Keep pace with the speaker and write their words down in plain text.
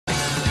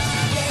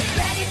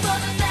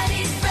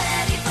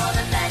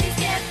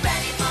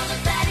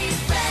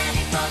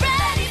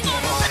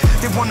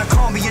wanna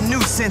call me a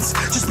nuisance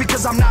just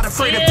because I'm not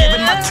afraid of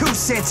giving my 2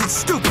 cents. It's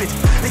stupid.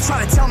 They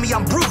try to tell me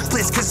I'm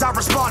ruthless cause I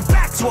respond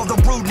back to all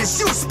the rudeness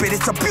you spit.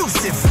 It's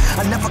abusive.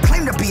 I never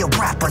claimed to be a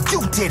rapper,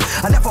 you did.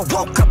 I never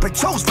woke up and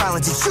chose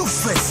violence. It's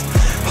useless.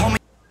 Homie.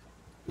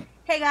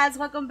 Hey guys,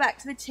 welcome back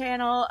to the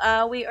channel.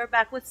 We are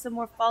back with some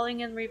more Falling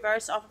in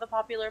Reverse off of the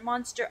popular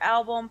Monster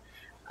album.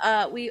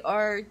 We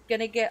are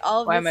gonna get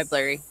all of Why am I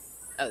blurry?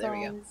 Oh, there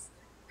we go.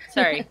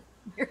 Sorry.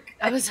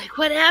 I was like,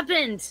 what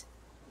happened?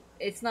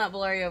 It's not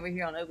blurry over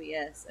here on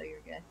OBS, so you're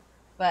good.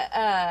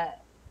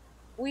 But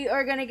we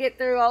are gonna get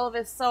through all of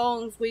his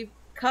songs. We've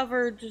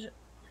covered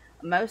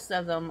most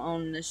of them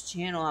on this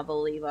channel, I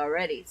believe,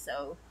 already.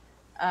 So,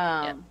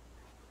 Yeah.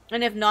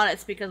 and if not,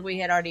 it's because we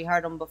had already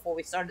heard them before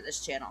we started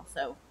this channel.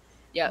 So,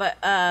 Yeah. But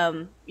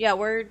yeah,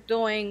 we're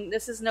doing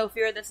This Is No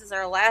Fear. This is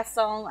our last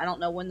song. I don't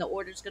know when the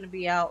order's gonna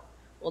be out.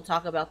 We'll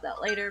talk about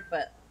that later.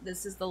 But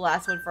this is the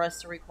last one for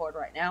us to record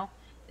right now.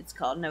 It's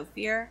called No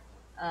Fear.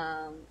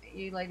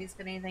 You ladies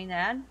got anything to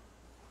add?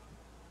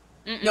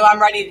 No, I'm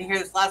ready to hear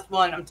this last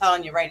one. I'm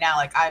telling you right now,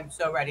 like, I'm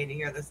so ready to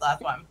hear this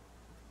last one.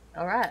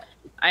 All right.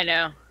 I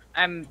know.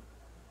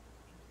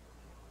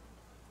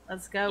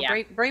 Let's go.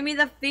 Yeah. Bring me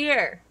the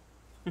fear.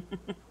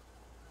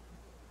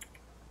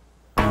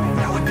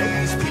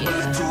 Nowadays, people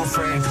are too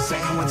afraid to say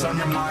what's on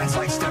your minds,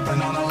 like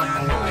stepping on a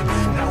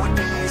landmine.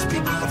 Nowadays,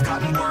 people have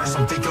gotten worse.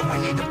 I'm thinking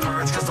we need to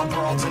purge, cause the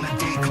world's in a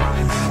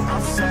decline.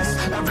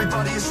 Obsessed,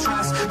 everybody is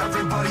stressed,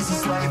 everybody's a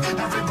slave,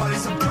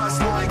 everybody's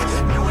oppressed. Like,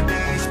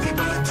 nowadays,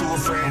 people are too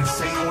afraid of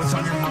saying what's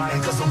on your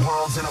mind, cause the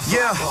world's in a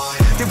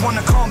flatline. They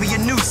wanna call me a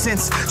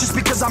nuisance just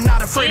because I'm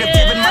not afraid of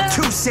giving my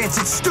 2 cents.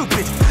 It's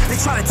stupid. They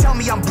try to tell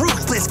me I'm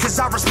ruthless cause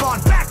I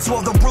respond back to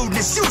all the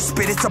rudeness you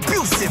spit. It's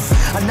abusive.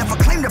 I never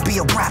claimed to be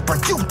a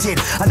rapper, you did.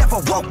 I never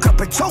woke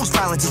up and chose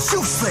violence. It's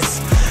useless.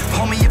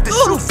 Homie, if the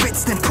shoe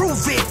fits, then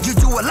prove it. You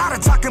do a lot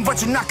of talking, but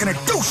you're not gonna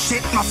do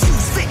shit. My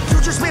fuse lit. You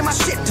just made my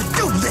shit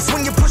to-do list.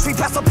 When you push me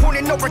past the point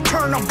of no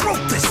return, I'm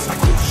ruthless. Like,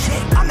 oh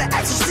shit, I'm the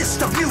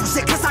exorcist of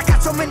music, cause I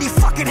got so many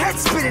fucking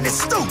heads spinning. It's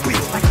stupid.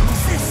 Like,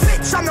 who's this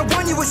bitch? I'm the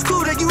one you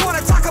excluded. You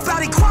wanna talk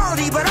about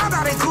equality, but I'm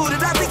not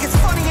included. I think it's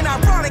funny and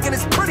ironic and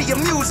it's pretty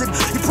amusing.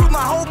 You prove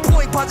my whole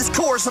point by this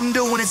chorus I'm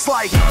doing. It's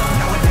like,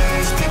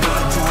 nowadays, people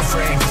are too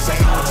afraid to say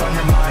what's on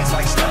your minds,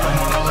 like stepping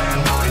on a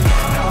landmine.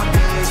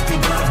 Nowadays,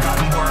 people have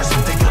gotten worse.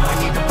 I'm thinking we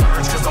need to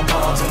purge, cause the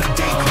world's in a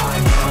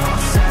decline.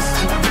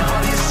 Obsessed,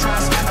 everybody is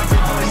stressed,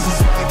 everybody's a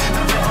slave,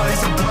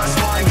 everybody's oppressed.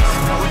 Like,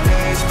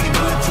 nowadays,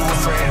 people are too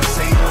afraid to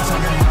say what's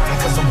on your mind,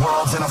 cause the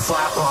world's in a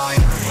flat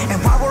line. And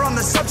while we're on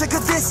the subject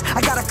of this,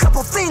 I got a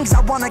couple things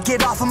I wanna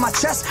get off of my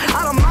chest.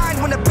 I don't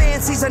mind when a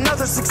band sees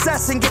another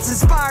success and gets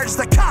inspired as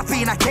the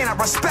copy, and I cannot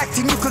respect.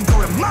 And you can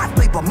go to my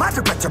label, my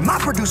director, my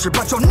producer,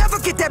 but you'll never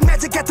get that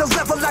magic at the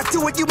level I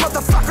do it. You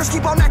motherfuckers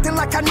keep on acting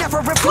like I never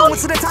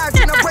influenced an entire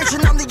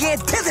generation. I'm the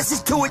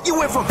antithesis to it. You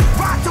went from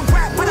rock to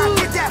rap, but I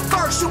did that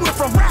first. You went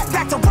from rap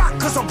back to rock,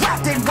 cause the rap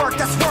didn't work,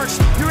 that's worse.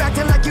 You're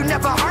acting like you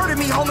never heard of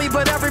me, homie,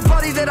 but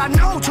everybody that I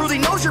know truly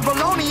knows you're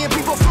baloney. And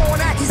people throwing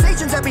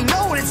accusations at me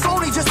knowing it's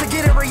phony just to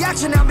get a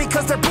reaction out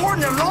because they're bored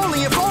and they're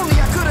lonely. If only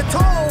I could have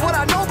told what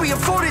I know being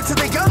 40 to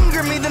the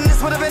younger me, then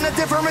this would have been a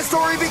different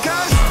story.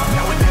 Because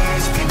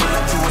nowadays people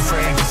are too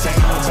afraid to say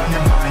what's on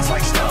your minds,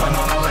 like stepping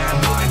on a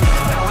landmine.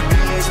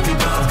 Nowadays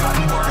people have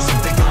gotten worse. I'm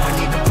thinking we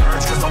need to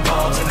purge cause the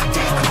world's in a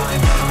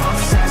decline.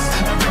 Obsessed,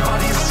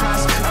 everybody is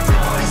stressed,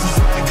 everybody's a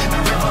slave,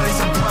 everybody's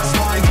oppressed.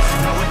 Like,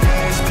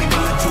 nowadays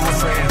people are too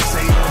afraid to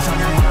say what's on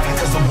your mind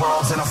cause the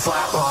world's in a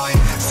flat line.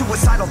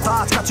 Suicidal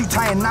thoughts got you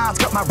tying knots,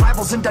 got my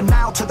rivals in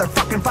denial till their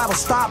fucking vital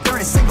stop. There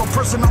ain't a single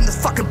person on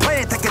this fucking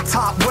planet that can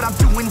top what I'm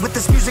doing with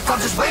this music. I'm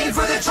just waiting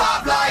for the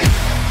top line.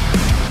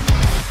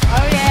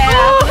 Oh yeah.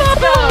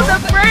 Ooh, the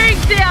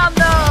breakdown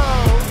though.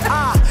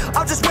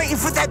 I'm just waiting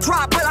for that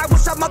drop, but I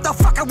wish a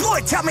motherfucker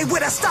would tell me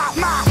where to stop.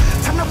 My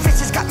tunnel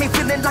vision's got me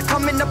feeling like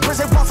I'm in the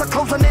prison walls are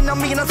closing in on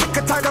me, and I'm sick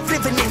and tired of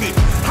living in it.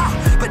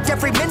 But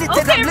every minute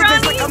that I'm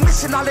living's like a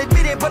mission, I'll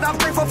admit it. But I'm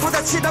grateful for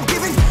that shit I'm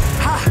giving.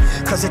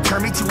 Cause it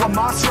turned me to a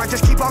monster. I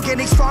just keep on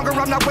getting stronger.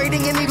 I'm not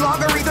waiting any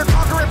longer. Either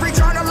conquer every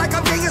genre like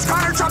I'm Genghis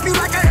Khan, or drop you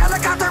like a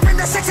helicopter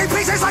into 60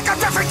 pieces like I'm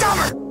Jeffrey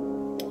Dahmer.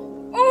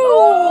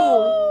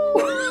 Ooh.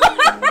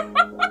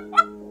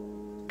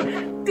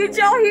 Did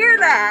y'all hear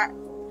that?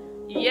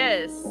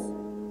 Yes.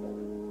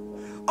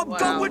 I'm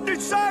going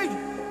insane.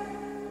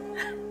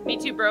 Me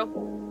too, bro.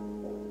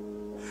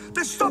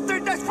 There's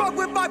something that's wrong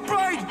with my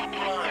brain.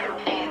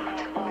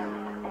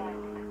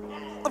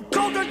 I'm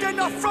colder than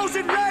a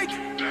frozen lake.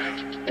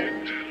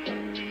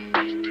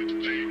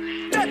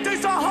 Death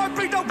is a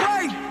heartbeat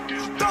away.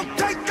 Don't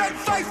take that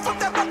face from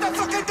that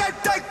motherfucking dead.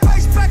 Take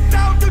face back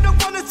down. You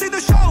don't wanna see the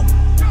show.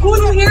 Who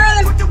you hear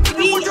that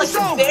beat like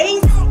the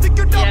bass? Think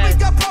you know me,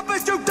 I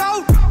promise you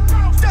don't.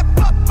 Step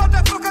up,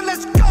 motherfucker,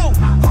 let's go.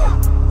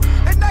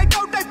 And I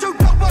know that you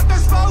don't want to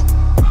smoke.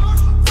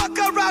 Fuck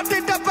around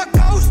and never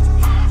ghost.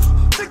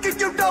 Thinking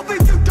you know me,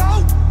 you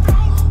don't.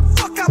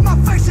 Fuck out my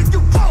face and you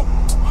won't.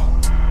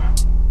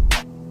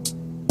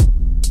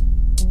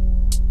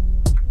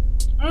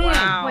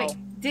 Wow. Wait,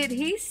 did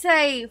he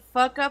say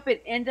fuck up and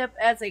end up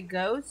as a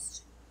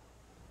ghost?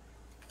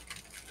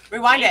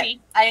 Rewind it.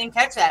 I didn't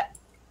catch that.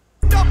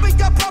 Don't be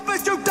your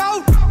promise, you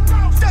don't.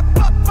 Step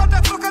up,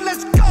 motherfucker,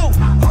 let's go.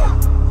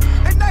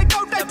 And I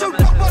know that you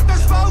don't want the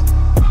smoke.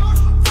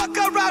 Fuck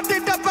around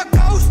and up a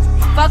ghost.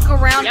 Fuck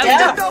around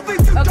and up.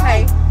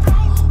 Okay.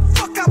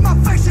 Fuck out my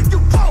face if you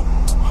won't.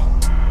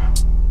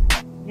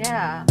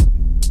 Yeah.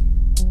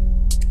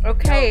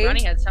 Okay. Oh,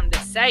 Ronnie had something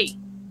to say.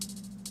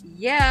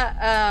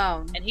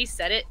 Yeah. And he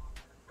said it.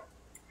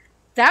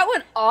 That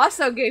one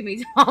also gave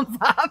me Tom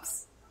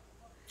vibes.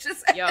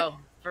 Just Yo,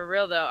 for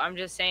real though, I'm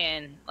just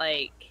saying,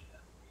 like,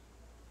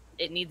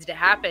 it needs to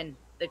happen.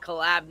 The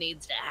collab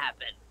needs to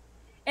happen.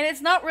 And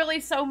it's not really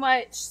so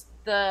much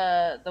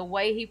the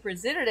way he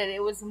presented it.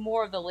 It was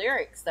more of the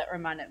lyrics that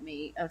reminded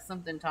me of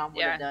something Tom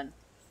would have done.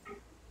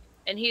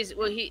 And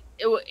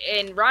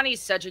and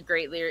Ronnie's such a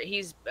great lyric.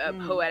 He's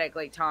poetic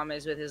like Tom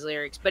is with his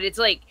lyrics, but it's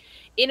like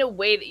in a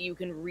way that you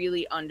can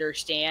really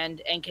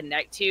understand and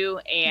connect to.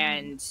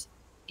 And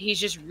he's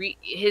just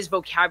his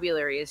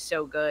vocabulary is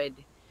so good,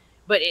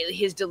 but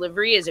his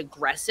delivery is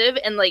aggressive,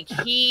 and like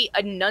he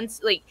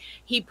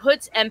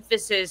puts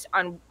emphasis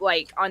on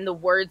the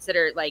words that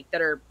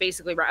are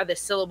basically the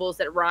syllables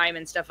that rhyme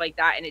and stuff like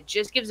that, and it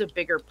just gives a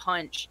bigger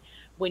punch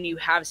when you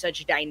have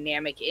such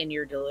dynamic in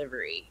your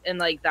delivery. And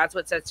like that's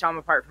what sets Tom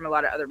apart from a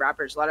lot of other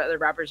rappers. A lot of other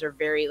rappers are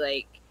very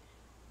like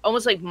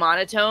almost like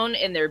monotone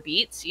in their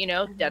beats, you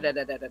know, and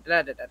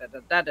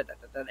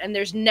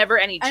there's never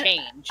any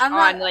change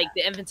on like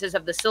the emphasis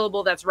of the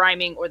syllable that's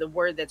rhyming or the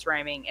word that's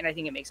rhyming, and I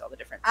think it makes all the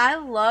difference. I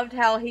loved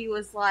how he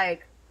was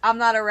like, I'm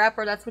not a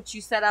rapper, that's what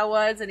you said I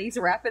was, and he's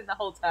rapping the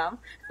whole time.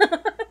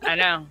 I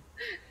know.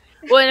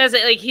 Well, and as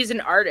like he's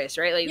an artist,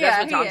 right? Like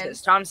that's what Tom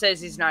says. Tom says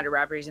he's not a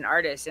rapper, he's an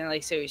artist, and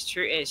like so it's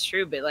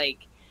true, but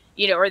like,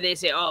 you know, or they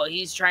say, oh,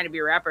 he's trying to be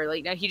a rapper.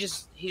 Like, no, he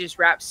just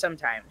raps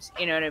sometimes.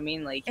 You know what I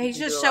mean? Like he's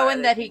just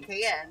showing that he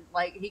can.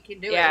 Like he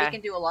can do it. He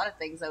can do a lot of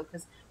things though,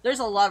 because there's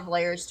a lot of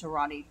layers to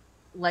Ronnie.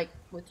 Like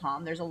with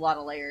Tom, there's a lot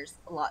of layers,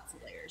 lots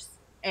of layers.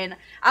 And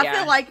I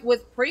feel like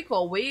with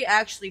Prequel, we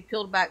actually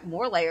peeled back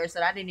more layers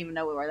that I didn't even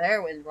know we were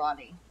there with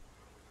Ronnie.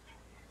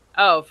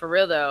 Oh, for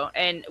real though,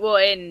 and well,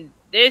 and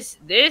this,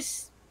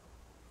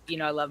 you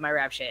know, I love my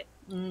rap shit.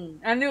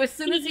 I knew as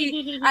soon as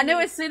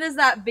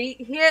that beat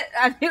hit,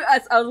 I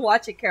was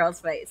watching Carol's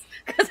face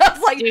because I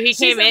was like, dude, he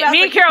came in.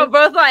 Me and Carol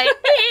both like,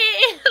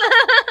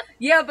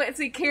 yeah, but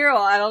see, Carol,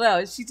 I don't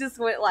know, she just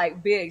went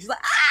like big. She's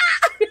like,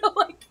 ah, I'm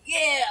like,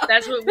 yeah.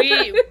 That's what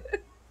we.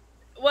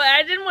 Well,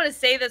 I didn't want to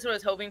say that's what I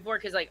was hoping for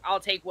because like I'll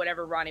take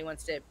whatever Ronnie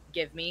wants to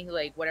give me,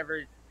 like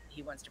whatever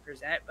he wants to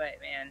present. But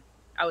man,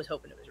 I was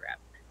hoping it was rap.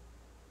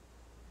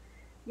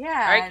 Yeah.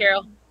 All right,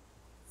 Carol.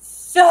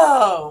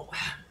 So.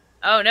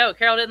 Oh no,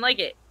 Carol didn't like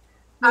it.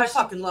 I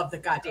fucking love the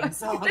goddamn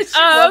song.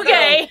 Oh,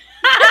 okay.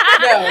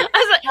 No, I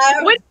was like,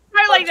 when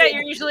part like that,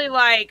 you're usually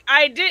like,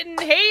 I didn't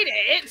hate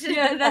it.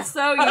 Yeah, that's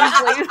so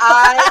usually.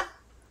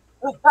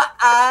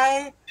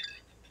 I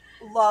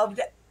loved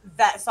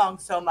that song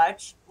so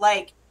much.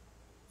 Like,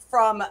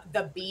 from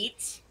the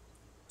beat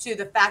to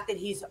the fact that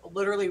he's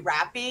literally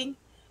rapping,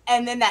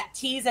 and then that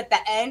tease at the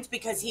end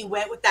because he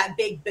went with that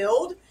big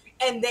build,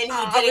 and then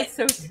he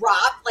didn't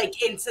drop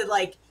like into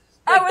like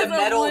the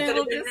metal,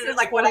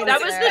 like what I was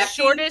that was the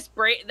shortest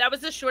break. That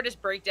was the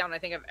shortest breakdown I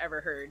think I've ever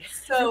heard.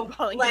 So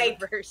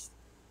like,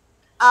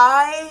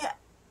 I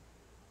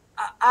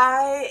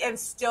am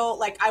still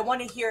like, I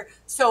want to hear.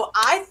 So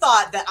I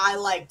thought that I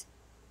liked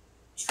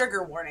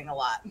Trigger Warning a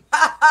lot.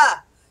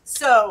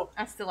 So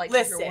I still like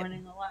Trigger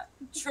Warning a lot.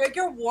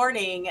 Trigger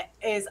Warning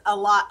is a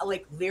lot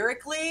like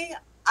lyrically.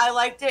 I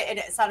liked it and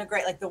it sounded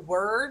great. Like the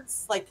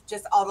words, like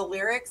just all the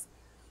lyrics.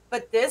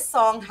 But this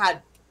song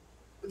had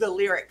the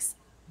lyrics,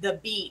 the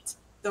beat,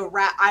 the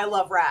rap. I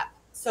love rap.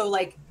 So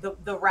like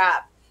the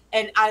rap,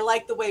 and I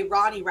like the way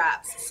Ronnie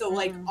raps. So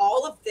like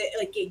all of the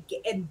like,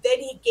 and then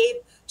he gave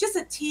just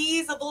a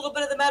tease of a little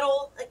bit of the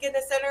metal like in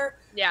the center.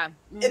 Yeah.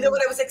 And then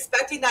when I was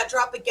expecting that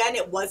drop again,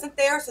 it wasn't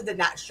there. So then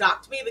that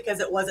shocked me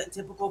because it wasn't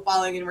typical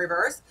falling in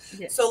reverse.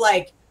 Yeah. So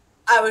like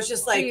I was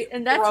just like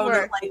thrown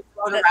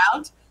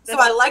around. So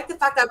I like the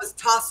fact that I was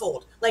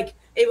tousled. Like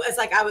it was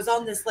like I was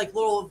on this like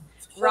little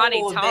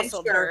Ronnie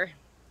tousled her.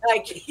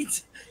 Like he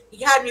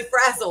had me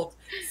frazzled.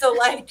 So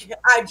like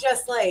I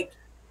just like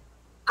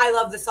I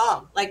love the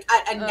song. Like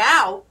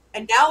now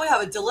we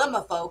have a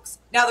dilemma, folks.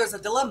 Now there's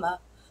a dilemma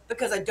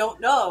because I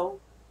don't know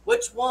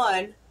which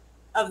one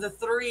of the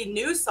 3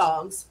 new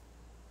songs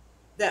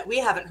that we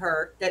haven't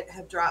heard that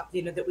have dropped,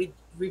 you know, that we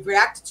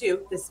reacted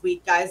to this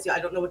week, guys. I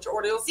don't know which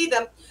order you'll see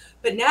them,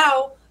 but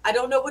now I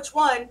don't know which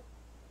one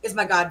is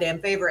my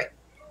goddamn favorite.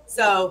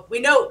 So we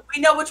know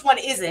which one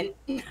isn't.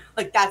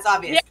 Like that's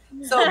obvious.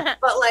 Yeah. So,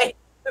 but like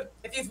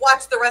if you've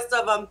watched the rest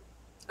of them,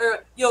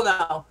 or you'll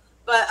know.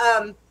 But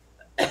I'm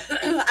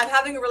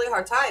having a really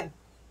hard time.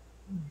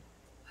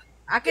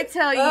 I could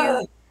tell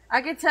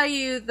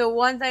you the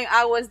one thing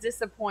I was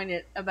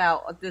disappointed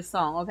about this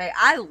song. Okay,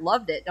 I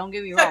loved it. Don't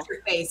get me wrong. Touch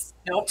your face.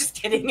 No, I'm just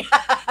kidding.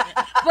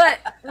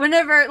 But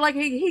whenever like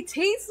he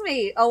teased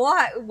me a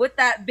lot with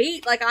that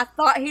beat, like I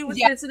thought he was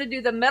just going to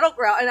do the metal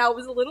growl, and I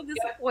was a little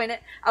disappointed.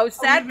 I was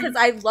sad because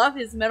I love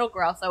his metal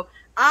growl, so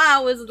I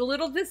was a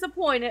little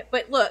disappointed,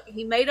 but look,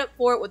 he made up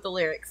for it with the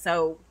lyrics,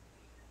 so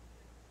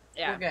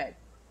Yeah. we're good.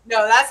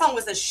 No, that song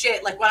was a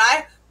shit. Like when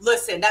I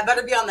listen, that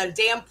better be on the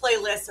damn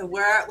playlist. And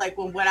where, like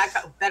when I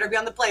better be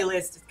on the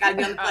playlist. It's got to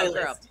be on the playlist. Oh,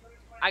 girl.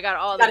 I got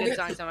all the good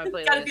songs on my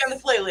playlist. Got to be on the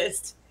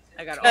playlist.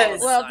 I got all.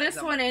 The Well, songs this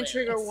on one my and playlist.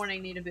 Trigger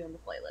Warning need to be on the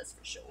playlist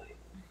for sure.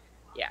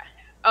 Yeah.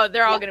 Oh,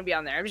 they're all gonna be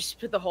on there. I just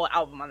put the whole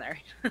album on there.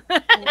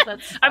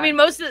 That's I mean,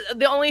 most of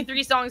the only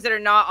 3 songs that are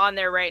not on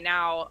there right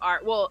now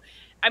are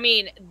I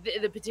mean,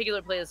 the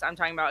particular playlist I'm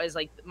talking about is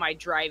like my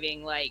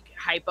driving like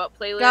hype up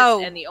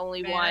playlist, and the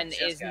only one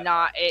is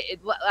not.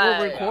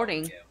 We're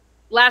recording.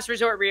 Last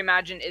Resort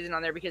Reimagined isn't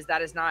on there because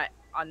that is not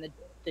on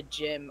the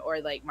gym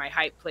or like my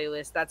hype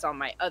playlist. That's on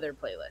my other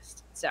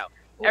playlist. So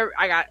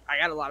I got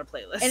a lot of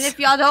playlists. And if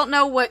y'all don't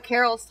know what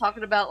Carol's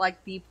talking about,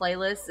 like the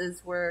playlist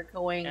is we're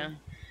going. Yeah.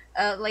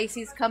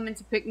 Lacey's coming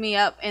to pick me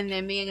up, and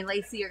then me and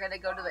Lacey are gonna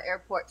go to the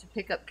airport to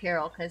pick up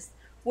Carol because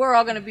we're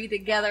all gonna be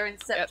together in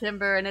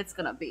September, and it's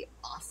gonna be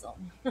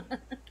awesome.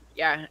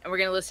 Yeah, and we're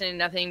gonna listen to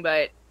nothing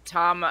but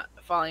Tom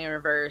Falling in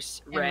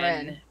Reverse,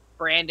 Ren,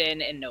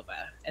 Brandon, and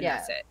Nova, and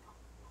that's it.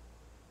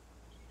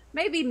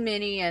 Maybe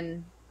Minnie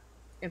and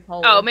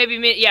Polar. Oh, maybe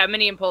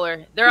Minnie and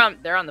Polar. They're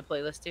on the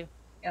playlist too.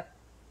 Yep.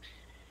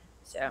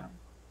 So,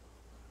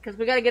 because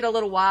we got to get a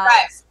little wild.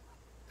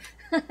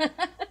 Right.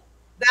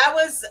 That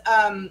was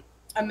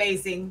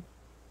amazing,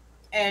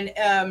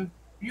 and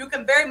you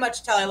can very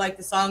much tell I like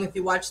the song. If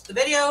you watch the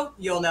video,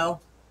 you'll know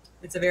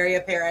it's very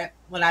apparent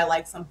when I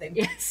like something.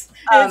 Yes,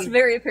 it's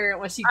very apparent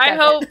when she. I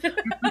hope.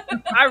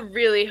 I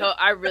really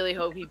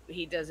hope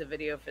he does a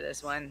video for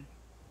this one.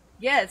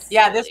 Yes.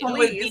 Yeah, this one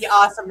would be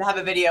awesome to have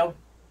a video.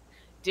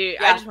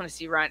 Dude, I just want to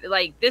see Ron.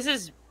 Like this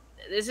is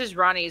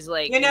Ronnie's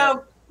like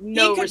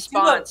no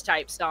response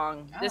type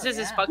song. Oh, this is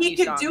his fuck you song.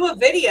 He could do a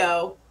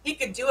video. He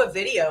could do a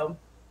video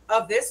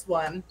of this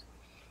one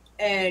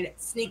and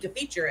sneak a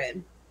feature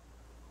in.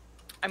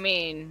 I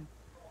mean,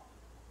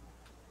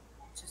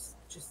 just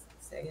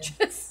saying.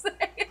 Just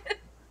saying.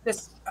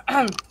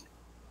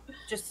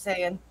 Just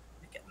saying.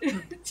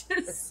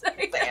 Just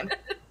saying.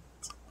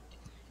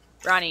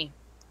 Ronnie,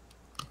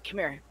 come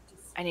here.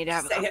 I need to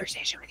have a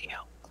conversation with you.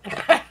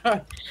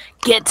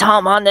 Get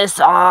Tom on this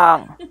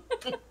song,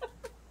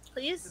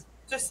 please.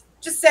 Just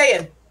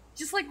saying.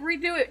 Just like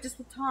redo it, just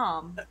with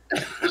Tom.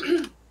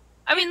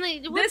 I mean,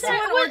 like, I mean,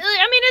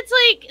 it's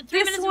like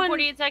 3 minutes and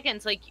 48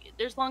 seconds. Like,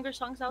 there's longer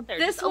songs out there.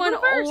 This one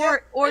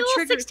or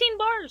Trigger 16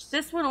 bars.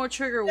 This one or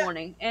Trigger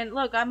Warning. And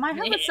look, I might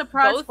have a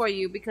surprise for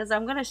you because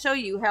I'm going to show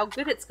you how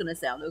good it's going to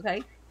sound.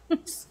 Okay,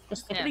 just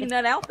putting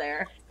that out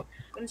there. I'm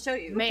going to show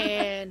you.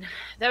 Man,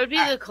 that would be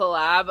the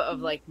collab of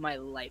like my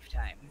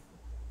lifetime.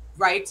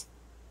 Right.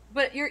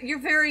 But you're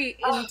very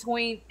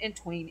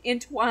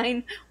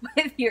entwined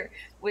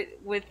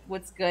with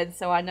what's good.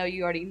 So I know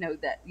you already know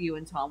that you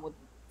and Tom would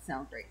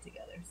sound great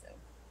together.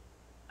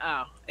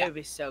 So it would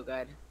be so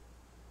good.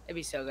 It'd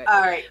be so good.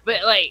 All right.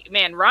 But like,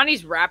 man,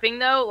 Ronnie's rapping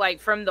though,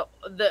 like from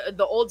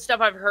the old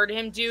stuff I've heard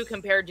him do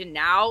compared to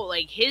now,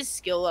 like his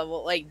skill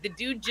level, like the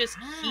dude just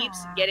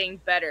keeps getting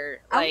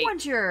better. Like, I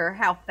wonder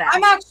how fast.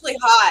 I'm actually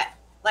hot.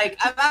 Like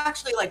I'm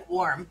actually like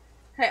warm.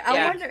 Hey,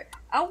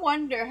 I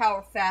wonder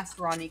how fast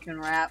Ronnie can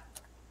rap.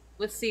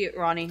 Let's see it,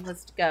 Ronnie.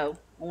 Let's go.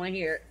 I want to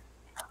hear it.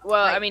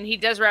 Well, I mean, he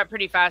does rap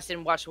pretty fast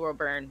in Watch the World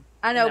Burn.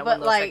 I know, but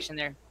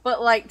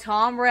like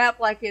Tom rap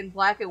like in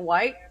black and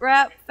white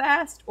rap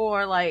fast,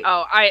 or like.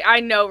 Oh, I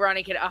know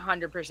Ronnie could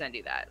 100%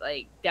 do that.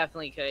 Like,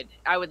 definitely could.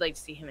 I would like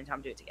to see him and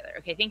Tom do it together.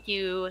 Okay, thank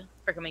you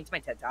for coming to my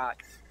TED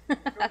Talk.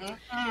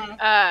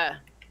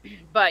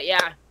 But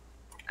yeah,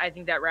 I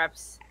think that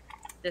wraps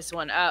this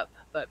one up.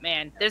 But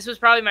man, this was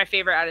probably my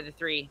favorite out of the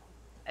 3.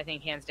 I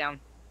think hands down.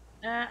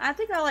 I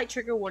think I like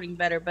Trigger Warning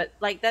better, but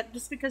like that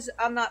just because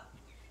I'm not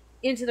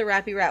into the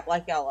rappy rap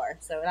like y'all are.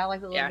 So and I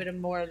like a little bit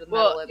more of the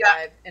metal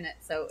vibe in it.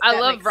 So I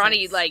love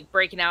Ronnie like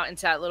breaking out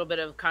into that little bit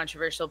of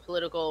controversial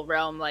political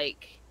realm,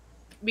 like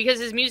because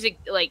his music,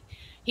 like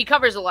he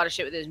covers a lot of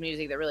shit with his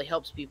music that really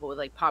helps people with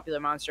like Popular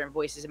Monster and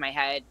Voices in My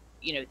Head.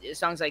 You know,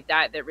 songs like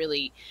that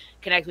really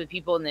connect with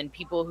people, and then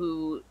people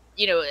who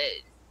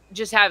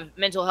just have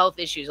mental health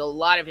issues. A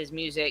lot of his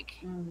music,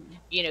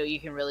 you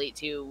can relate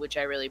to, which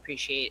I really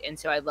appreciate. And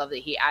so I love that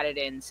he added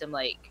in some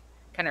like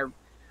kind of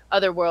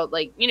other world,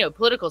 like,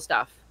 political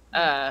stuff,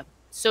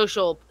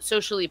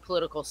 socially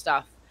political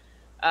stuff.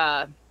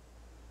 I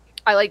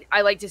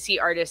like to see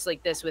artists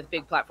like this with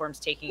big platforms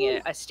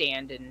taking a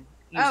stand and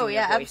using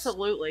their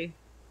voice.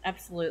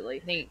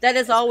 Absolutely.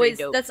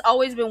 That's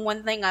always been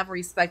one thing I've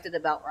respected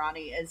about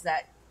Ronnie is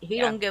that he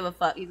don't give a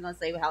fuck. He's gonna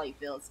say how he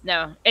feels.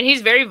 No, and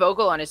he's very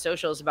vocal on his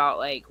socials about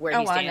like where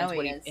he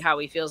stands, how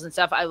he feels and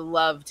stuff. I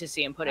love to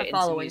see him put it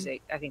into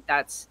music. I think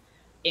that's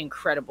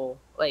incredible.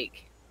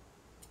 Like,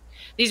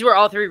 these were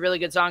all 3 really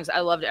good songs. I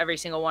loved every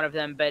single one of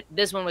them, but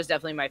this one was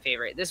definitely my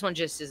favorite. This one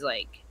just is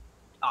like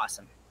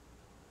awesome.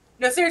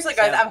 No, seriously,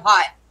 guys, I'm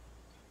hot.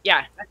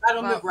 Yeah, I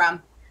don't move around.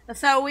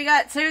 So we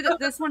got 2.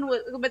 This one was,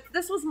 but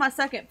this was my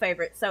second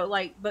favorite. So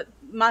like, but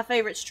my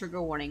favorite's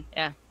Trigger Warning.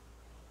 Yeah.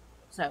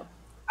 So.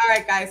 All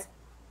right, guys.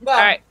 Well,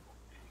 all right.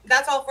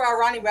 that's all for our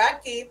Ronnie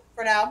Radke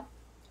for now.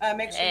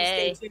 Make sure you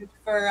stay tuned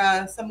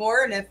for some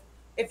more. And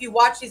if you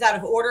watch these out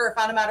of order or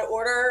found them out of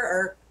order,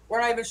 or we're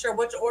not even sure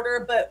which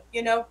order, but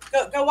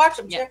go watch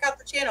them. Check out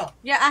the channel.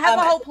 Yeah, I have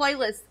a whole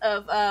playlist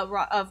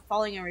of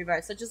Falling in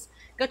Reverse. So just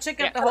go check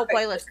out the whole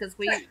playlist because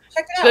check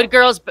it out.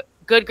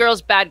 Good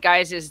girls, bad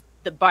guys is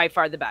by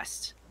far the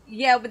best.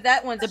 Yeah, but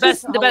that one's the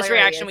best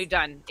reaction we've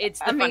done. It's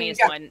the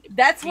funniest one.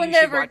 That's when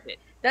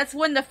that's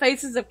when the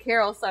faces of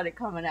Carol started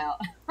coming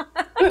out.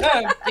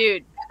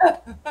 Dude,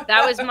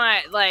 that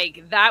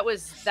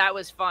was that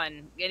was fun.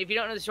 And if you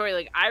don't know the story,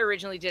 like I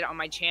originally did it on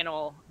my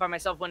channel by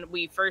myself when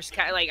we first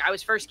I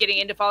was first getting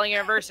into Falling in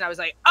Reverse, and I was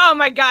like, oh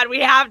my god,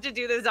 we have to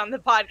do this on the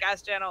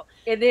podcast channel.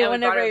 And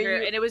then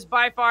and it was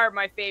by far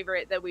my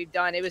favorite that we've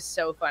done. It was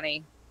so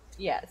funny.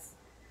 Yes,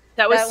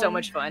 that was so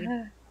much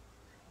fun.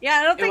 Yeah,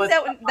 I don't think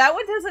that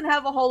one doesn't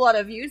have a whole lot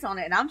of views on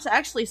it, and I'm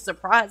actually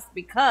surprised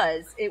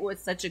because it was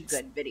such a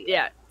good video.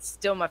 Yeah,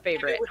 still my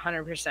favorite,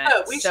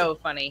 100%. So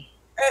funny.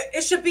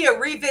 It should be a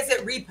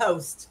revisit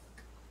repost.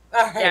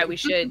 All right. Yeah, we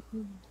should.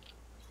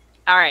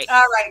 All right,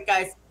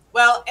 guys.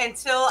 Well,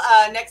 until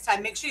next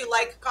time, make sure you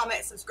like,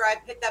 comment, subscribe,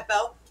 hit that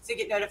bell so you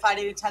get notified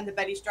anytime the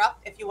Betty's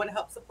drop. If you want to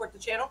help support the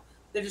channel,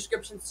 the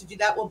descriptions to do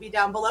that will be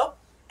down below,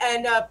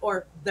 and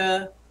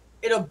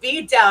it'll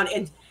be down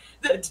in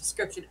the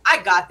description.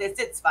 I got this.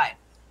 It's fine.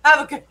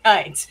 Have a good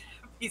night.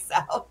 Peace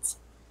out.